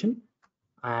radiation,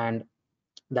 and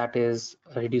that is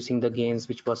reducing the gains,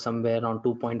 which was somewhere around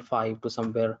 2.5 to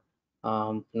somewhere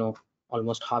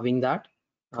almost halving that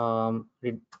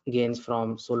gains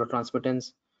from solar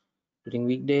transmittance during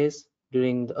weekdays.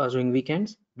 During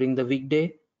weekends, during the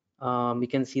weekday, we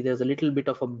can see there's a little bit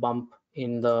of a bump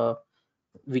in the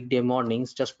weekday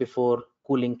mornings just before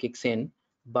cooling kicks in,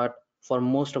 but for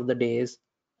most of the days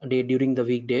during the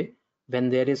weekday, when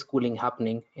there is cooling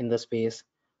happening in the space,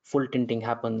 full tinting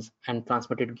happens and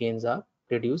transmitted gains are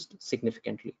reduced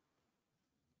significantly.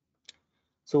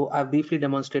 So I've briefly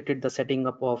demonstrated the setting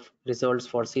up of results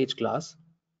for Sage Glass,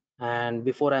 and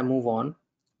before I move on,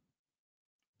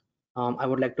 I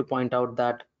would like to point out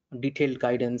that detailed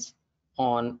guidance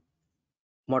on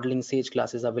modeling Sage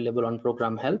Glass is available on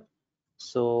Program Help.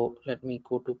 So let me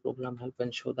go to Program Help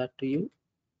and show that to you.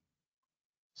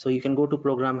 So you can go to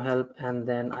Program Help, and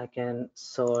then I can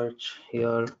search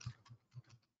here,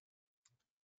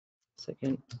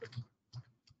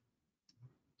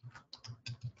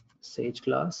 Sage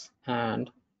Glass, and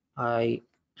I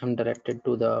am directed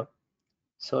to the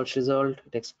search result.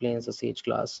 It explains the Sage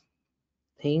Glass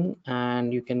thing,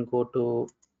 and you can go to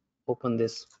open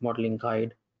this modeling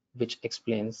guide, which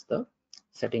explains the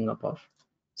setting up of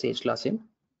Sage Glass in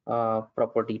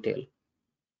proper detail.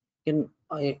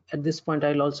 At this point,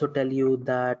 I'll also tell you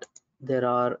that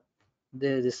there's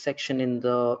this section in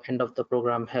the end of the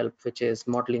Program Help, which is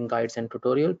modeling guides and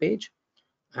tutorial page,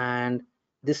 and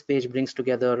this page brings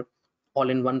together all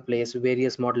in one place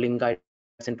various modeling guides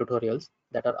and tutorials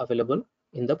that are available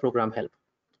in the program help,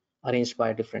 arranged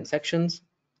by different sections,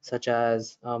 such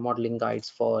as modeling guides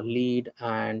for lead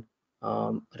and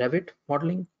Revit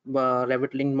modeling,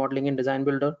 Revit link modeling in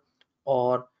DesignBuilder,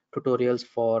 or tutorials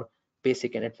for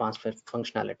basic and advanced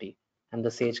functionality. And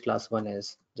the Sage class one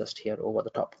is just here over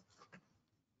the top.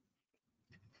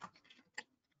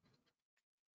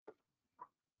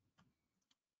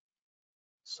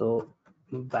 So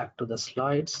back to the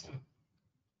slides.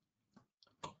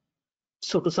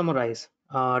 So to summarize,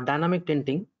 dynamic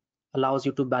tinting allows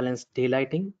you to balance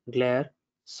daylighting, glare,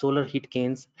 solar heat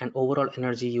gains, and overall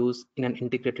energy use in an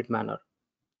integrated manner.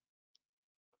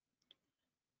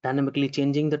 Dynamically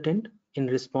changing the tint in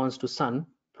response to sun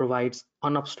provides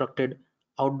unobstructed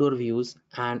outdoor views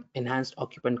and enhanced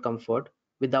occupant comfort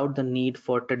without the need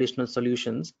for traditional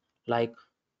solutions like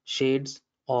shades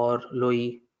or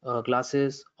low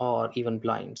glasses or even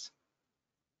blinds.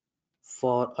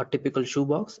 For a typical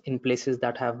shoebox in places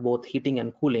that have both heating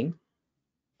and cooling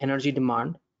energy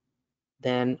demand,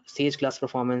 then Sage glass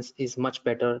performance is much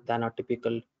better than a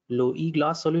typical low E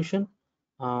glass solution,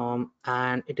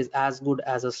 and it is as good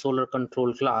as a solar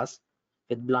control glass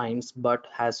with blinds, but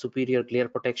has superior glare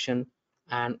protection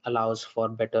and allows for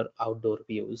better outdoor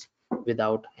views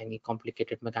without any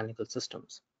complicated mechanical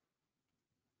systems.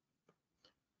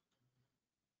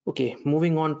 Okay,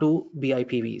 moving on to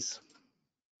BIPVs.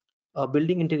 A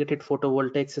building integrated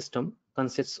photovoltaic system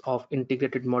consists of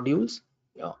integrated modules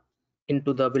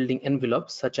into the building envelope,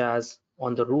 such as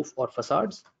on the roof or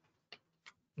facades.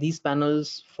 These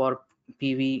panels for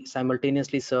PV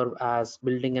simultaneously serve as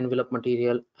building envelope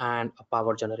material and a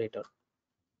power generator.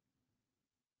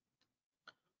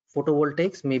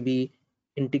 Photovoltaics may be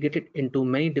integrated into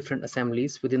many different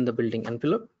assemblies within the building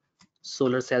envelope.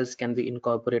 Solar cells can be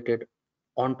incorporated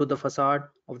onto the facade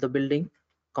of the building,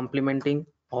 complementing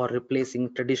or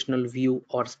replacing traditional view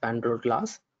or spandrel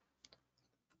glass.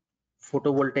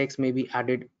 Photovoltaics may be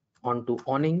added onto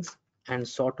awnings and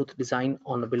sawtooth design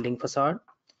on the building facade,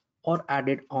 or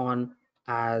added on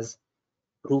as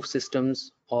roof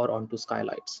systems or onto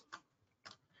skylights.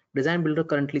 DesignBuilder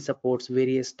currently supports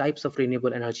various types of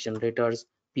renewable energy generators,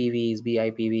 PVs,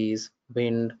 BIPVs,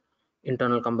 wind,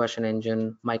 internal combustion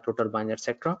engine, microturbine,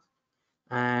 etc.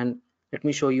 And let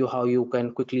me show you how you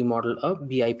can quickly model a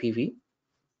BIPV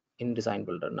in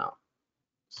DesignBuilder now.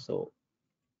 So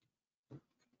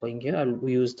going here, I'll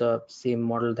use the same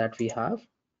model that we have.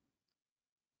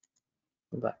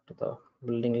 Back to the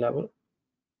building level.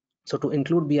 So to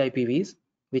include BIPVs,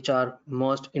 which are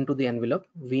merged into the envelope,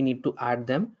 we need to add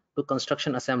them to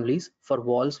construction assemblies for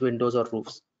walls, windows, or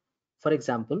roofs. For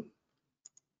example,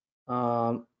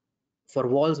 for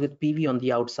walls with PV on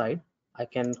the outside, I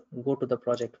can go to the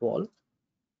project wall,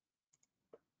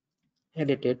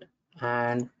 edit it,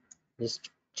 and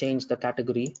just change the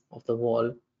category of the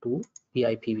wall to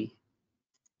BIPV.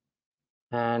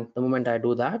 And the moment I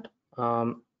do that,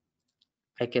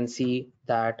 I can see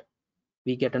that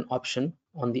we get an option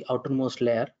on the outermost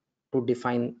layer to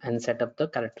define and set up the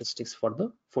characteristics for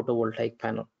the photovoltaic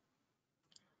panel.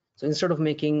 So instead of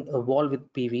making a wall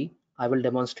with PV, I will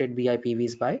demonstrate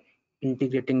BIPVs by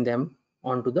integrating them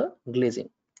onto the glazing.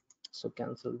 So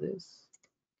cancel this,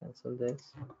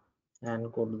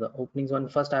 and go to the openings one.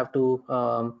 First, I have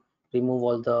to remove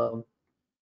all the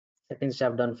settings which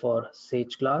I've done for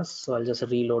Sage Glass. So I'll just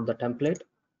reload the template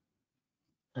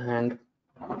and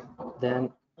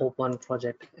then open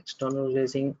project external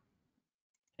glazing,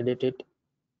 edit it,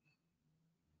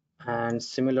 and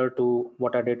similar to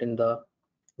what I did in the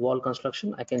wall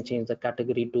construction, I can change the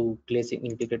category to glazing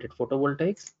integrated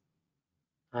photovoltaics,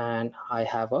 and I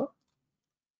have a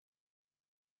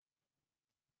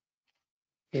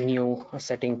new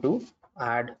setting to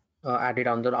add it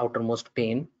on the outermost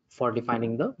pane for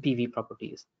defining the PV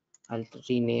properties. I'll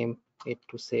rename it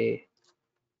to say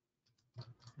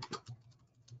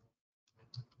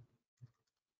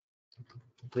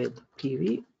with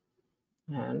PV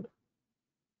and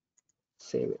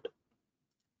save it.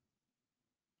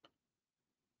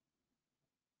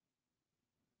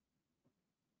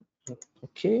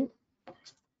 Okay,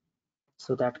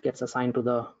 so that gets assigned to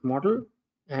the model,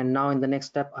 and now in the next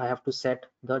step I have to set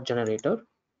the generator.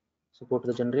 So go to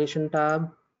the generation tab,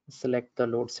 select the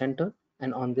load center,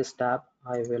 and on this tab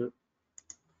I will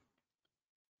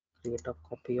create a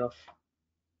copy of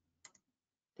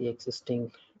the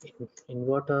existing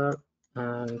inverter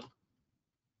and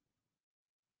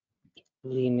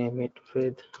rename it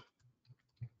with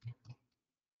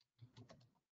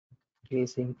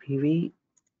glazing PV,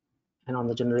 and on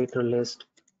the generator list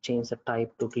change the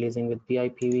type to glazing with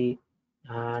BIPV,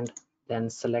 and then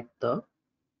select the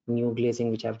new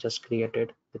glazing which I've just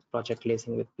created with project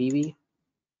glazing with PV.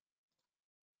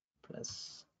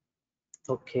 Press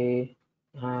OK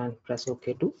and press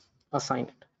OK to assign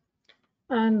it.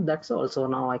 And that's also,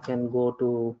 now I can go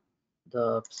to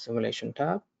the simulation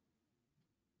tab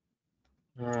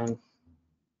and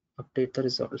update the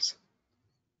results.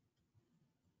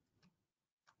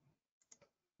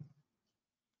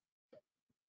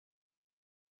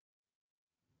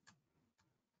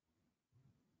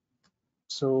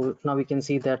 So now we can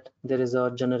see that there is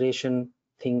a generation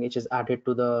thing which is added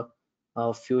to the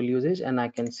fuel usage, and I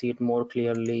can see it more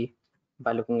clearly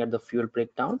by looking at the fuel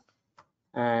breakdown.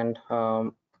 And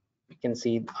we can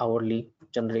see hourly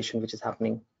generation which is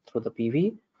happening through the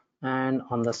PV. And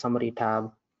on the summary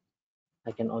tab,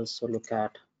 I can also look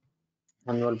at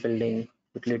annual building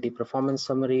utility performance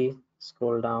summary,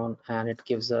 scroll down, and it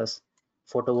gives us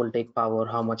photovoltaic power,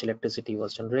 how much electricity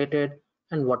was generated,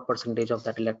 and what percentage of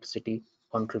that electricity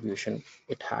contribution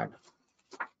it had.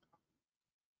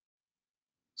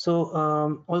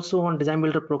 So also on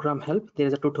DesignBuilder program help, there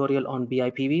is a tutorial on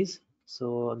BIPVs.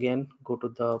 So again, go to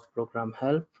the program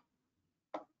help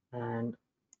and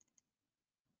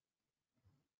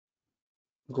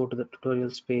go to the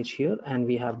tutorials page here, and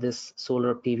we have this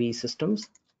solar PV systems.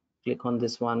 Click on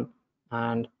this one,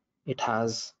 and it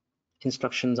has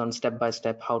instructions on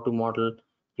step-by-step how to model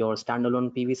your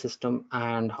standalone PV system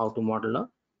and how to model a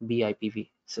BIPV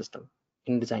system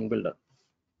in DesignBuilder.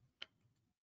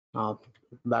 Now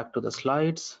back to the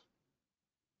slides.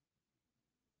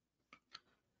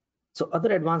 So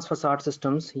other advanced facade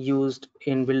systems used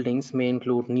in buildings may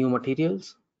include new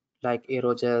materials like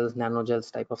aerogels,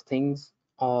 nanogels type of things,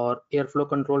 or airflow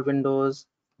control windows,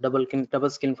 double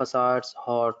skin facades,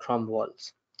 or thromb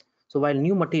walls. So while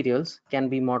new materials can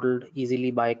be modeled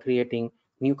easily by creating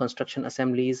new construction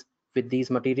assemblies with these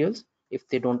materials, if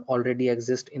they don't already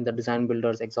exist in the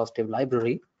DesignBuilder's exhaustive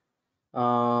library,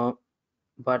 so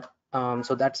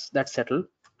that's settled.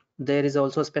 There is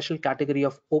also a special category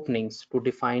of openings to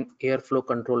define airflow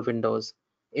control windows.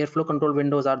 Airflow control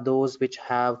windows are those which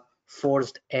have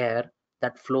forced air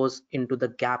that flows into the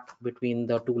gap between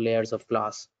the two layers of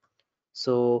glass.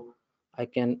 So I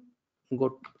can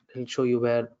go and show you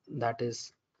where that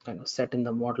is kind of set in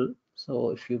the model. So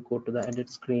if you go to the edit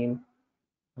screen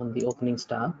on the openings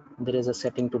tab, there is a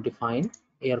setting to define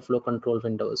airflow control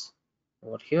windows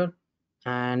over here.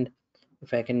 And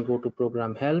if I can go to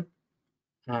program help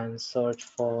and search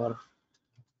for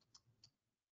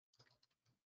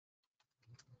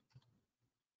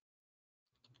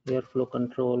airflow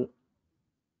control,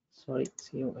 sorry,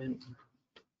 CON,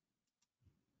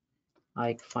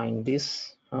 I find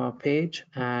this page,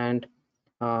 and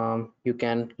you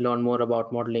can learn more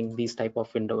about modeling these type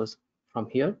of windows from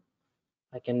here.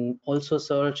 I can also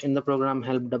search in the program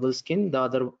help double skin,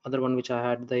 the other one which I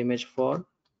had the image for,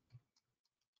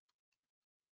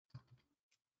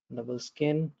 double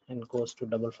skin, and goes to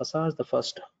double facades, the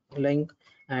first link.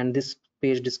 And this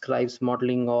page describes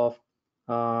modeling of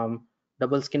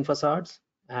double skin facades,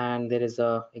 and there is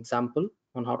a example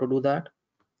on how to do that.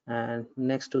 And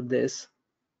next to this,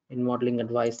 in modeling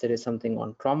advice, there is something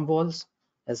on thromb walls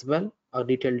as well, a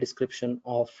detailed description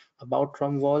of about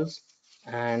thromb walls,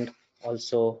 and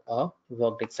also a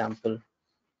worked example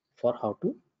for how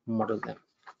to model them.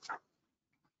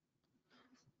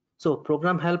 So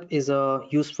program help is a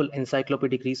useful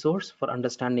encyclopedic resource for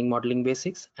understanding modeling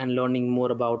basics and learning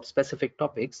more about specific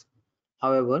topics.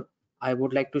 However, I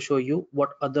would like to show you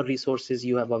what other resources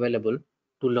you have available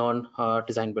to learn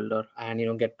DesignBuilder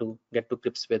and get to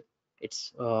grips with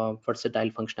its versatile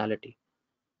functionality.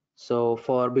 So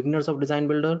for beginners of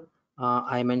DesignBuilder,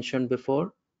 I mentioned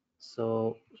before.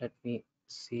 So let me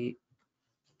see.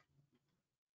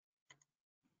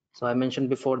 So I mentioned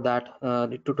before that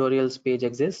the tutorials page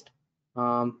exists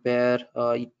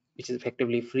which is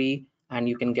effectively free, and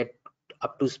you can get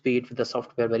up to speed with the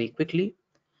software very quickly.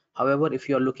 However, if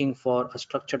you are looking for a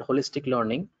structured holistic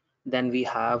learning, then we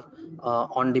have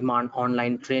on-demand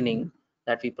online training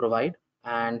that we provide,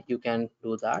 and you can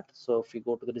do that. So if you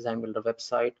go to the DesignBuilder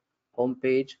website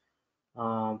homepage,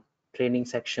 training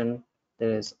section,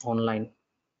 there is online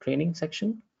training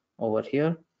section over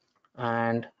here.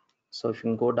 And so if you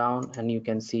can go down, and you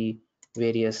can see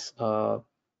various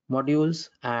modules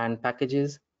and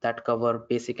packages that cover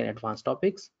basic and advanced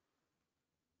topics.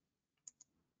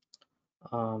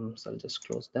 So I'll just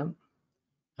close them.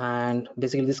 And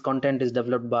basically this content is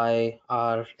developed by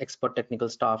our expert technical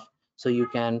staff, so you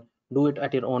can do it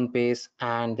at your own pace,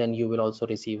 and then you will also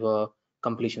receive a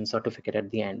completion certificate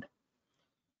at the end.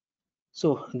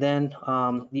 So then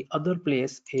the other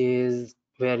place is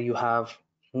where you have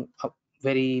a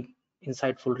very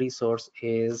insightful resource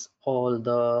is all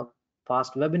the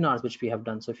past webinars which we have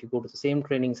done. So if you go to the same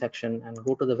training section and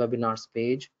go to the webinars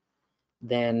page,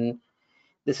 then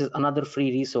this is another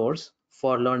free resource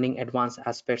for learning advanced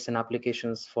aspects and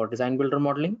applications for DesignBuilder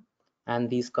modeling. And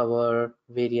these cover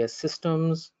various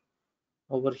systems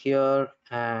over here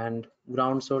and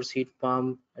ground source heat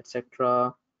pump,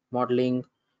 etc. modeling. You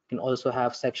can also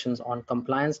have sections on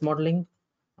compliance modeling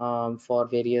for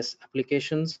various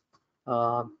applications.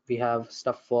 We have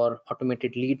stuff for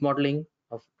automated lead modeling,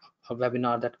 of a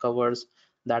webinar that covers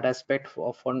that aspect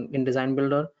in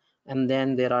DesignBuilder. And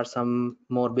then there are some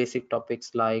more basic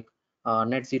topics like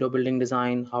net zero building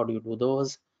design, how do you do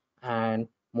those, and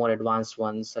more advanced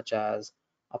ones such as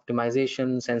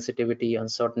optimization, sensitivity,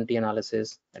 uncertainty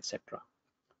analysis, etc.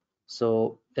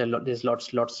 So there's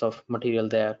lots of material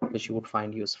there which you would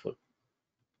find useful.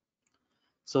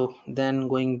 So then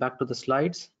going back to the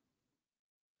slides,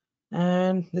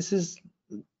 and this is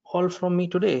all from me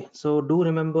today. So do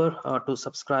remember to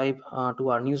subscribe to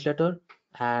our newsletter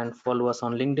and follow us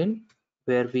on LinkedIn,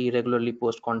 where we regularly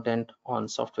post content on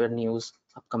software news,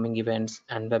 upcoming events,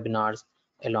 and webinars,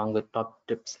 along with top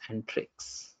tips and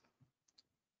tricks.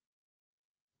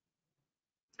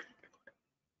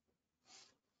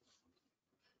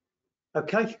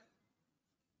 Okay,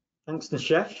 thanks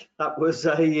Nishesh. That was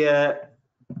a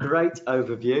great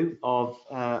overview of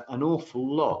an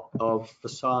awful lot of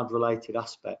facade related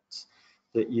aspects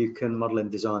that you can model in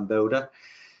DesignBuilder.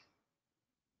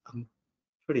 I'm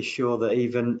pretty sure that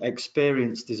even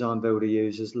experienced DesignBuilder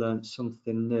users learned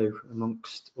something new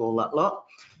amongst all that lot.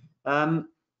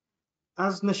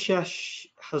 As Nishesh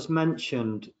has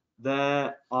mentioned,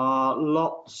 there are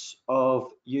lots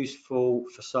of useful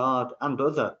facade and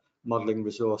other modeling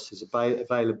resources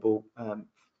available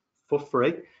for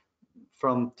free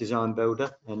from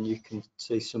DesignBuilder, and you can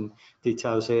see some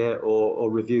details here or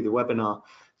review the webinar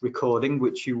recording,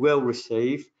 which you will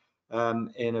receive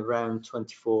in around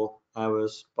 24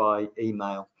 hours by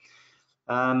email.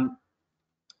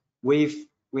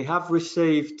 We have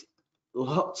received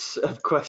lots of questions